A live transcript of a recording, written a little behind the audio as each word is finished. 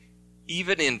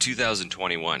Even in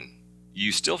 2021,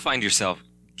 you still find yourself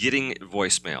getting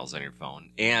voicemails on your phone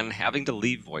and having to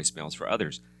leave voicemails for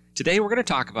others. Today, we're going to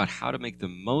talk about how to make the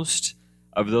most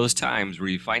of those times where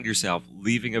you find yourself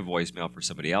leaving a voicemail for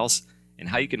somebody else and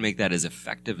how you can make that as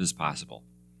effective as possible.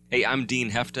 Hey, I'm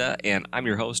Dean Hefta, and I'm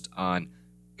your host on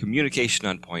Communication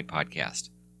on Point podcast.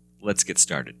 Let's get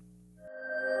started.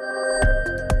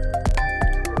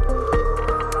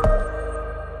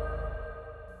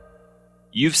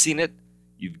 You've seen it.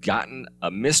 You've gotten a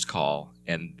missed call,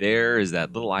 and there is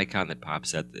that little icon that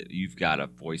pops up that you've got a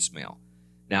voicemail.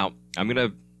 Now, I'm going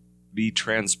to be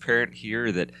transparent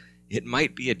here that it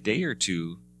might be a day or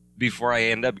two before I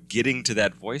end up getting to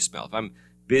that voicemail. If I'm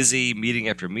busy, meeting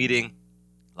after meeting,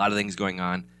 a lot of things going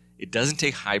on, it doesn't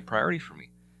take high priority for me.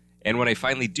 And when I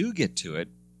finally do get to it,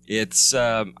 it's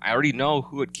I already know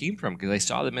who it came from because I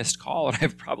saw the missed call and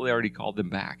I've probably already called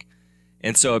them back.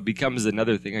 And so it becomes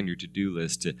another thing on your to-do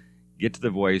list to get to the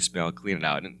voicemail, clean it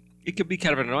out, and it could be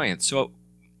kind of an annoyance. So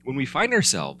when we find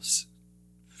ourselves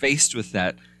faced with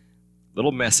that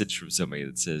little message from somebody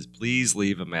that says, please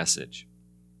leave a message,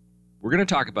 we're going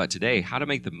to talk about today how to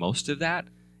make the most of that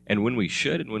and when we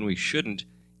should and when we shouldn't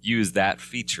use that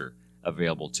feature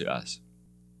available to us.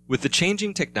 With the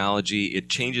changing technology, it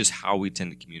changes how we tend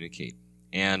to communicate.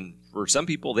 And for some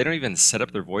people, they don't even set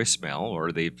up their voicemail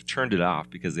or they've turned it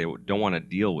off because they don't want to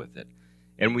deal with it.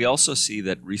 And we also see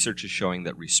that research is showing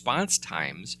that response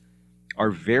times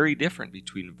are very different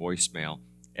between voicemail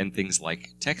and things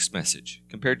like text message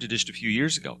compared to just a few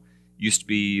years ago. Used to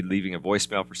be leaving a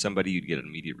voicemail for somebody, you'd get an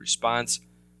immediate response.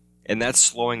 And that's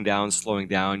slowing down.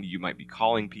 You might be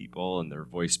calling people and their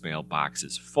voicemail box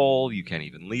is full. You can't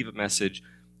even leave a message.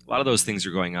 A lot of those things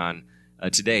are going on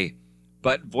today.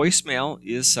 But voicemail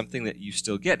is something that you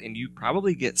still get, and you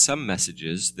probably get some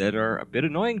messages that are a bit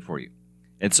annoying for you.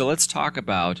 And so let's talk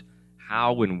about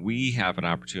how, when we have an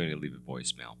opportunity to leave a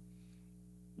voicemail,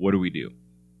 what do we do?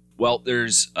 Well,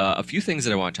 there's a few things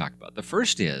that I want to talk about. The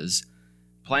first is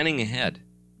planning ahead.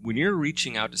 When you're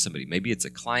reaching out to somebody, maybe it's a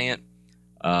client,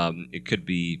 it could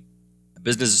be a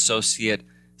business associate,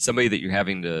 somebody that you're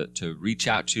having to reach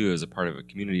out to as a part of a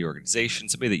community organization,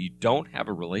 somebody that you don't have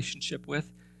a relationship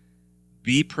with,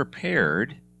 be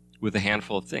prepared with a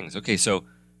handful of things. Okay, so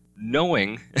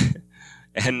knowing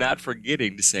and not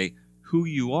forgetting to say who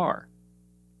you are.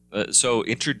 So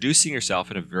introducing yourself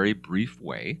in a very brief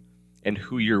way and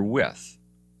who you're with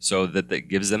so that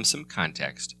gives them some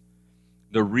context.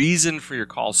 The reason for your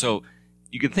call. So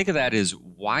you can think of that as,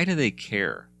 why do they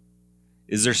care?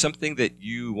 Is there something that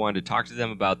you want to talk to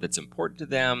them about that's important to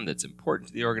them, that's important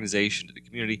to the organization, to the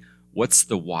community? What's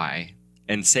the why?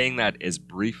 And saying that as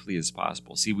briefly as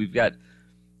possible. See, we've got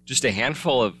just a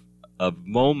handful of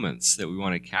moments that we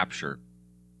want to capture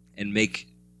and make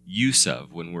use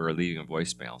of when we're leaving a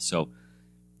voicemail. So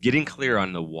getting clear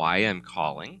on the why I'm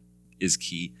calling is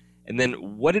key. And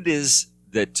then what it is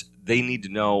that they need to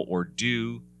know or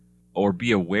do or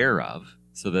be aware of,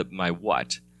 so that my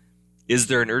what. Is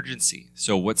there an urgency?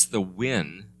 So what's the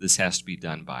when this has to be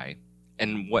done by,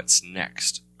 and what's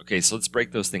next? Okay, so let's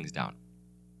break those things down.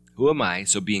 Who am I?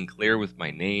 So being clear with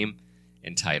my name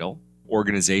and title,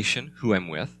 organization, who I'm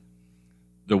with,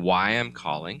 the why I'm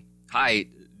calling. Hi,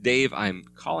 Dave, I'm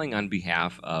calling on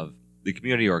behalf of the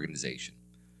community organization.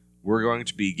 We're going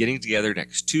to be getting together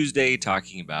next Tuesday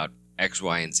talking about X,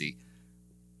 Y, and Z.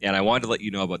 And I wanted to let you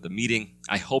know about the meeting.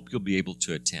 I hope you'll be able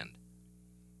to attend.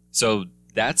 So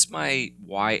that's my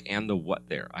why and the what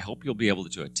there. I hope you'll be able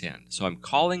to attend. So I'm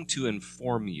calling to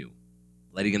inform you,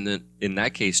 letting them, in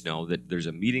that case, know that there's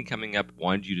a meeting coming up,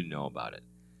 wanted you to know about it.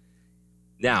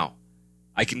 Now,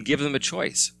 I can give them a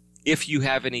choice. If you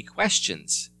have any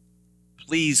questions,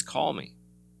 please call me.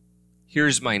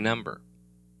 Here's my number.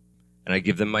 And I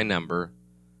give them my number,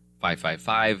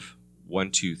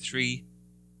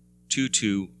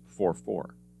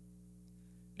 555-123-2244.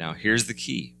 Now, here's the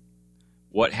key.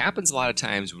 What happens a lot of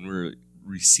times when we're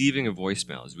receiving a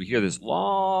voicemail is we hear this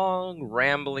long,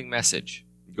 rambling message.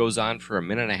 It goes on for a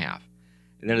minute and a half.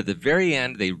 And then at the very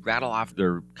end, they rattle off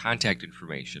their contact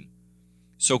information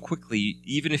so quickly,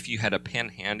 even if you had a pen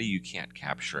handy, you can't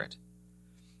capture it.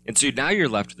 And so now you're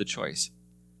left with a choice.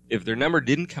 If their number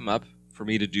didn't come up for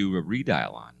me to do a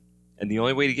redial on, and the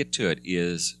only way to get to it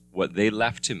is what they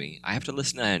left to me, I have to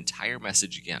listen to that entire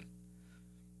message again.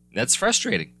 And that's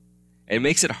frustrating. And it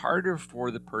makes it harder for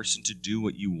the person to do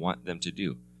what you want them to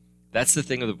do. That's the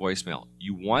thing with the voicemail.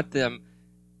 You want them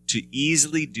to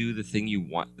easily do the thing you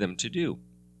want them to do.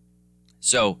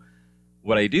 So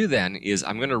what I do then is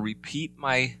I'm going to repeat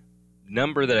my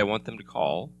number that I want them to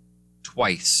call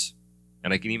twice.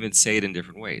 And I can even say it in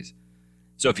different ways.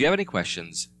 So if you have any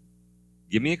questions,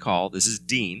 give me a call. This is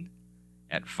Dean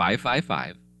at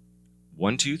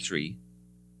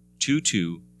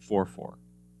 555-123-2244.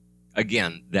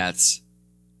 Again, that's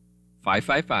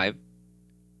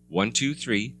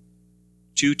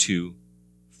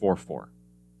 555-123-2244.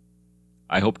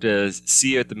 I hope to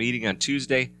see you at the meeting on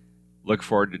Tuesday. Look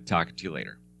forward to talking to you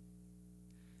later.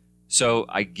 So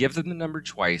I give them the number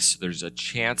twice, so there's a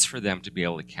chance for them to be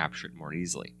able to capture it more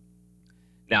easily.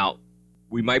 Now,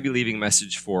 we might be leaving a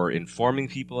message for informing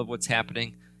people of what's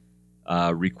happening,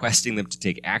 requesting them to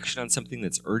take action on something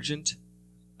that's urgent,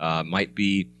 might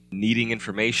be needing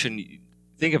information.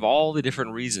 Think of all the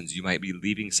different reasons you might be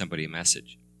leaving somebody a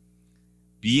message.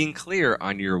 Being clear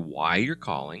on your why you're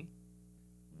calling,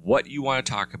 what you want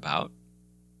to talk about,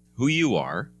 who you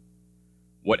are,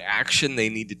 what action they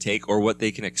need to take, or what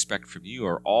they can expect from you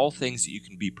are all things that you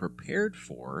can be prepared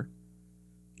for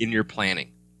in your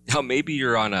planning. Now, maybe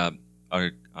you're on a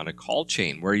call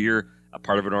chain where you're a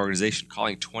part of an organization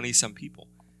calling 20-some people.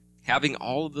 Having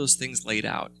all of those things laid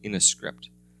out in a script,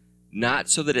 not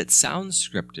so that it sounds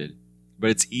scripted, but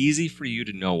it's easy for you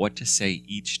to know what to say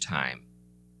each time.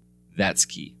 That's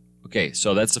key. Okay,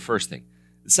 so that's the first thing.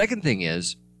 The second thing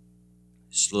is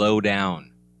slow down.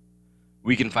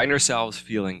 We can find ourselves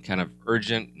feeling kind of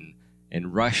urgent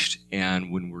and rushed,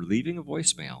 and when we're leaving a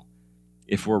voicemail,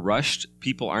 if we're rushed,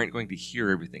 people aren't going to hear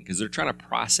everything because they're trying to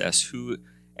process who,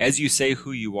 as you say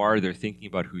who you are, they're thinking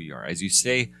about who you are. As you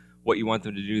say what you want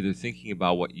them to do, they're thinking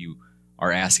about what you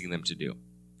are asking them to do.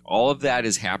 All of that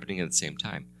is happening at the same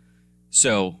time.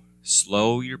 So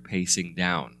slow your pacing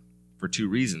down for two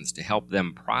reasons: to help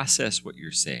them process what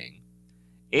you're saying.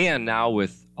 And now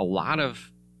with a lot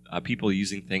of people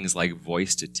using things like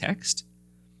voice to text,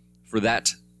 for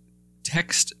that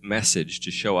text message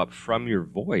to show up from your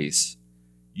voice,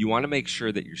 you want to make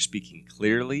sure that you're speaking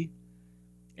clearly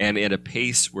and at a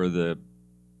pace where the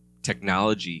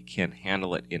technology can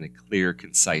handle it in a clear,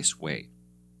 concise way.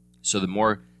 So the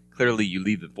more clearly you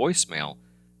leave the voicemail,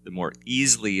 the more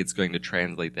easily it's going to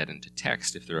translate that into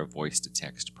text if they're a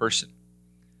voice-to-text person.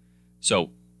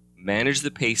 So manage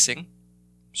the pacing,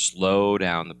 slow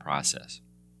down the process.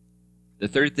 The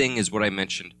third thing is what I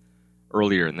mentioned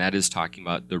earlier, and that is talking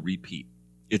about the repeat.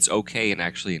 It's okay and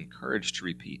actually encouraged to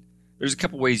repeat. There's a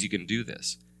couple ways you can do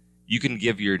this. You can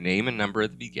give your name and number at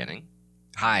the beginning.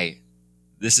 Hi,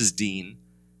 this is Dean.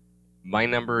 My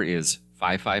number is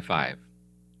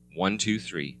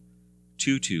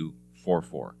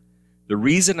 555-123-2244. The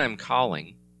reason I'm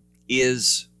calling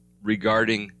is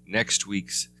regarding next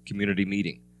week's community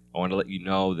meeting. I want to let you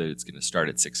know that it's going to start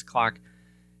at 6 o'clock,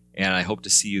 and I hope to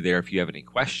see you there. If you have any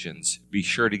questions, be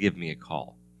sure to give me a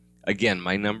call. Again,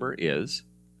 my number is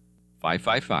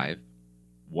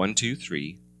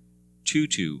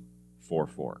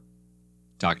 555-123-2244.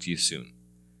 Talk to you soon.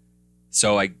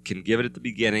 So I can give it at the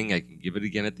beginning, I can give it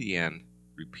again at the end,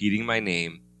 repeating my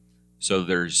name, so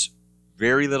there's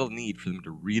very little need for them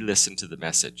to re-listen to the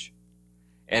message.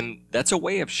 And that's a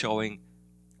way of showing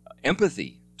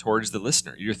empathy towards the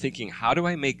listener. You're thinking, how do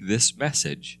I make this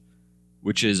message,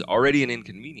 which is already an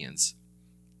inconvenience,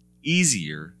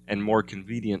 easier and more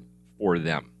convenient for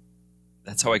them?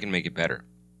 That's how I can make it better.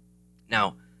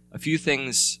 Now, a few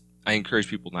things I encourage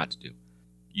people not to do.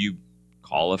 You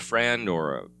call a friend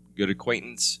or a good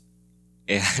acquaintance,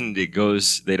 and they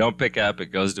don't pick up,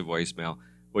 it goes to voicemail.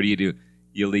 What do?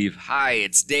 You leave, hi,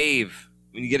 it's Dave.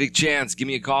 When you get a chance, give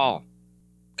me a call.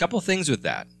 Couple things with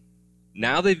that.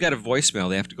 Now they've got a voicemail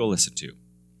they have to go listen to.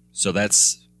 So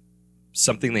that's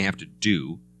something they have to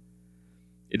do.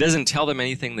 It doesn't tell them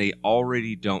anything they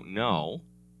already don't know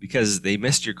because they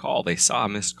missed your call. They saw a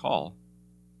missed call.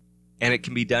 And it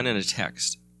can be done in a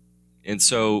text. And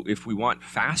so if we want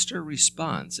faster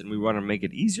response and we want to make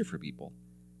it easier for people,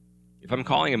 if I'm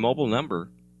calling a mobile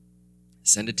number,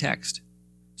 send a text.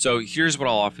 So here's what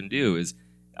I'll often do is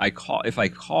if I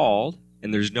called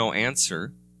and there's no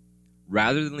answer,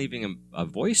 rather than leaving a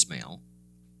voicemail,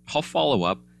 I'll follow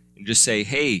up and just say,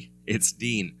 hey, it's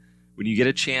Dean. When you get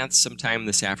a chance sometime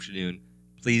this afternoon,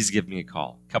 please give me a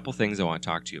call. A couple things I want to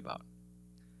talk to you about.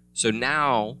 So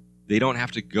now they don't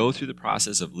have to go through the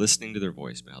process of listening to their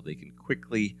voicemail. They can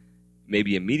quickly,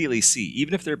 maybe immediately see,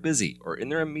 even if they're busy or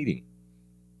they're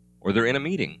in a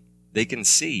meeting, they can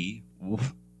see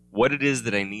what it is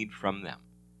that I need from them.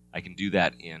 I can do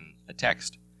that in a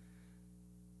text.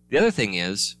 The other thing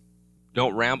is,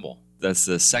 don't ramble. That's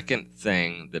the second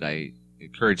thing that I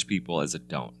encourage people as a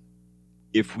don't.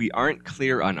 If we aren't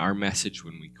clear on our message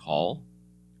when we call,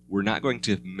 we're not going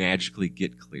to magically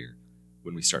get clear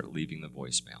when we start leaving the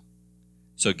voicemail.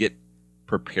 So get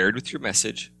prepared with your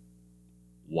message,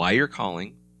 why you're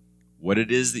calling, what it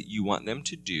is that you want them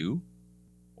to do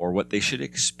or what they should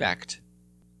expect,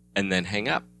 and then hang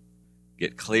up.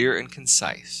 Get clear and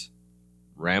concise.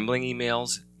 Rambling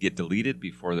emails get deleted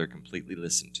before they're completely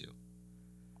listened to.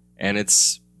 And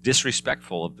it's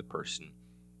disrespectful of the person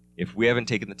if we haven't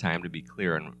taken the time to be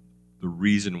clear on the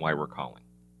reason why we're calling.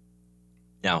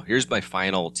 Now, here's my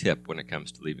final tip when it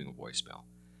comes to leaving a voicemail.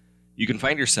 You can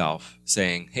find yourself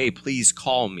saying, hey, please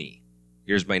call me.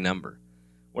 Here's my number.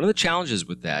 One of the challenges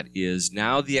with that is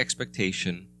now the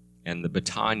expectation and the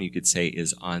baton, you could say,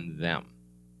 is on them.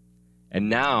 And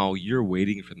now you're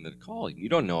waiting for them to call. You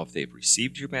don't know if they've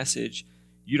received your message.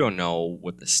 You don't know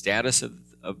what the status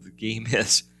of the game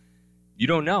is. You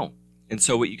don't know. And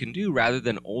so what you can do, rather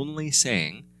than only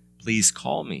saying, please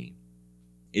call me,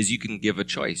 is you can give a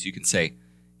choice. You can say,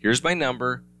 here's my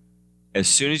number. As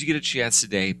soon as you get a chance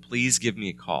today, please give me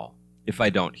a call. If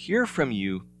I don't hear from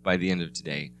you by the end of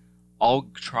today, I'll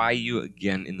try you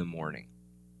again in the morning.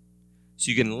 So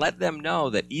you can let them know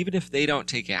that even if they don't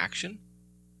take action,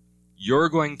 you're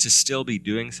going to still be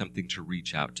doing something to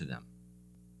reach out to them.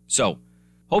 So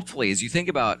hopefully, as you think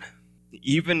about,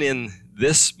 even in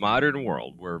this modern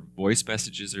world where voice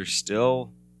messages are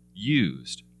still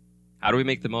used, how do we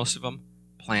make the most of them?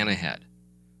 Plan ahead.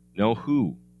 Know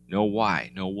who, know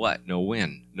why, know what, know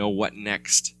when, know what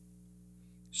next.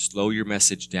 Slow your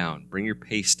message down. Bring your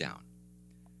pace down.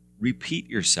 Repeat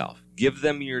yourself. Give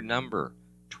them your number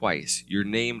twice, your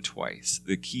name twice,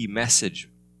 the key message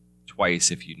twice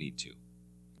if you need to.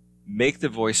 Make the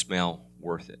voicemail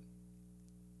worth it.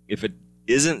 If it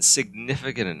isn't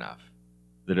significant enough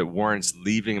that it warrants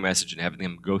leaving a message and having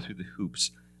them go through the hoops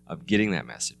of getting that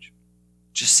message,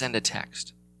 just send a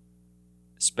text.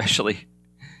 Especially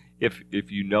if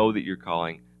you know that you're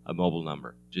calling a mobile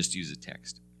number, just use a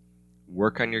text.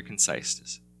 Work on your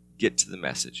conciseness. Get to the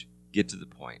message. Get to the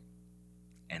point.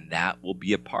 And that will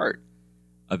be a part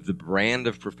of the brand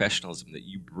of professionalism that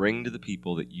you bring to the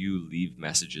people that you leave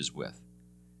messages with.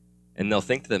 And they'll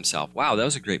think to themselves, wow, that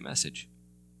was a great message.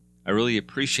 I really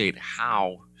appreciate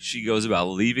how she goes about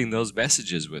leaving those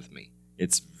messages with me.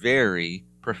 It's very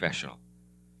professional.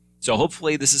 So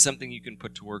hopefully this is something you can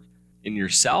put to work in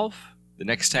yourself the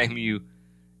next time you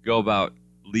go about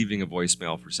leaving a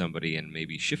voicemail for somebody and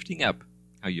maybe shifting up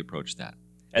how you approach that.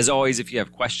 As always, if you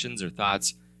have questions or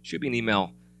thoughts, shoot me an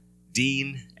email,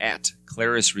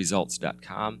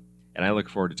 dean@clarisresults.com, and I look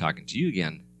forward to talking to you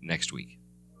again next week.